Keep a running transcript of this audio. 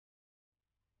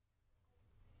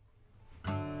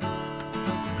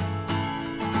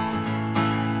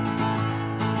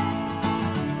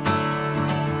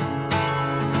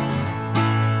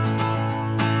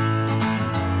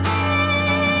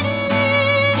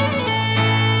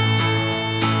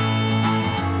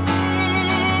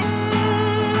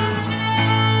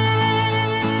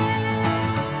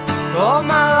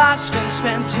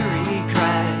spent to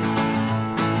regret.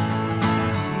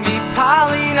 Me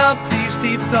piling up these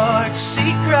deep dark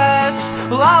secrets.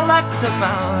 Well, I let them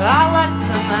out, I let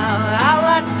them out, I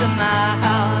let them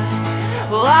out.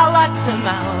 Well, I let them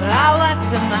out, I let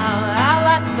them out, I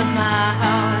let them out.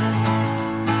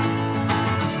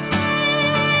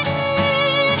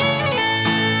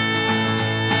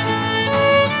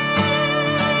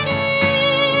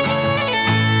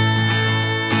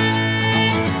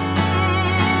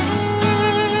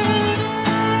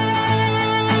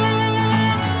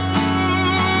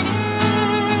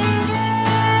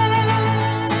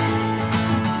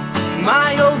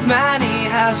 My old man, he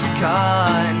has a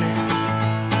gun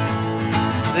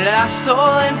that I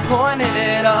stole and pointed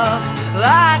it up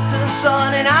like to the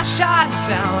sun, and I shot it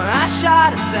down, I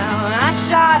shot it down, I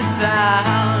shot it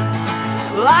down.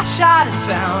 Well, I shot it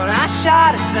down, I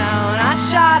shot it down, I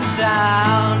shot it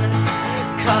down.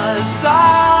 'Cause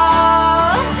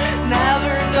I'll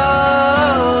never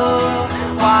know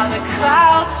why the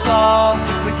clouds all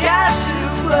get to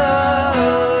blow.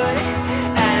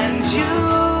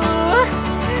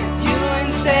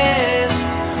 Insist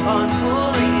on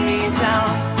pulling me down.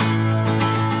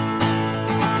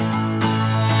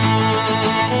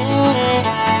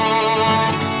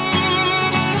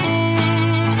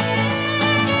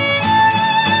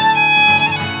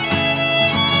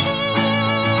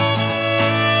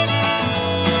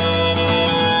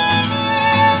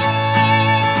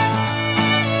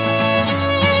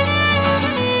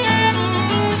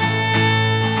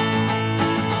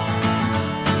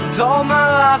 All my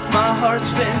life my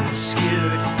heart's been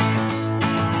skewed,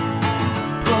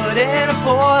 put in a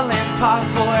boiling pot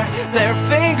for their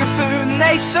finger food, and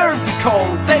they served it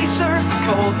cold, they served it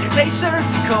cold, they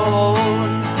served it cold.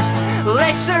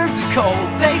 They served it cold,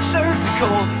 they served it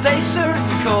cold, they served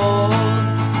it cold.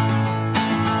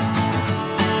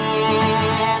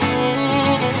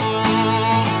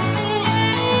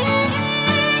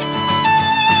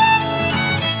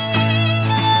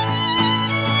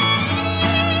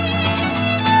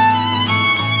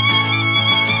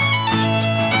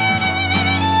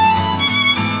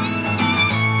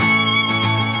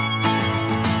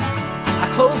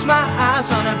 Close my eyes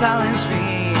on a balance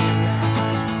beam.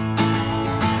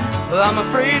 Well, I'm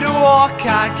afraid to walk,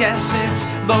 I guess it's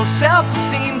low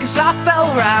self-esteem. 'Cause I fell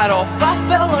right off, I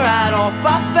fell right off,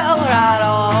 I fell right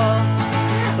off.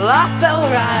 Well, I fell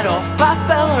right off, I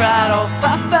fell right off,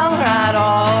 I fell right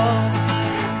off.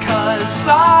 'Cause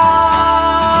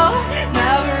I'll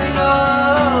never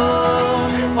know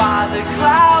why the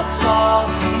clouds all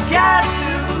get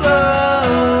too low.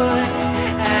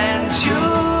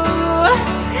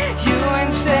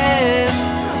 Insist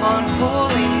on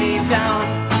pulling me down.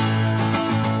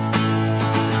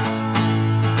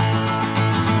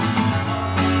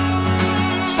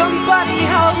 Somebody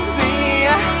help me,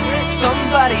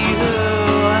 somebody who?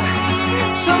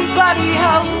 Somebody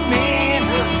help me,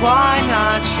 why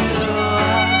not you?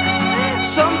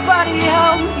 Somebody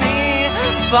help me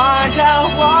find out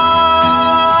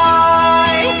why.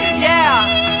 Yeah,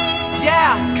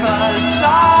 yeah, 'cause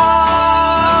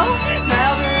I'll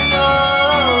never know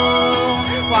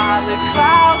why the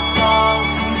clouds all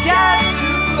get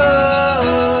too low.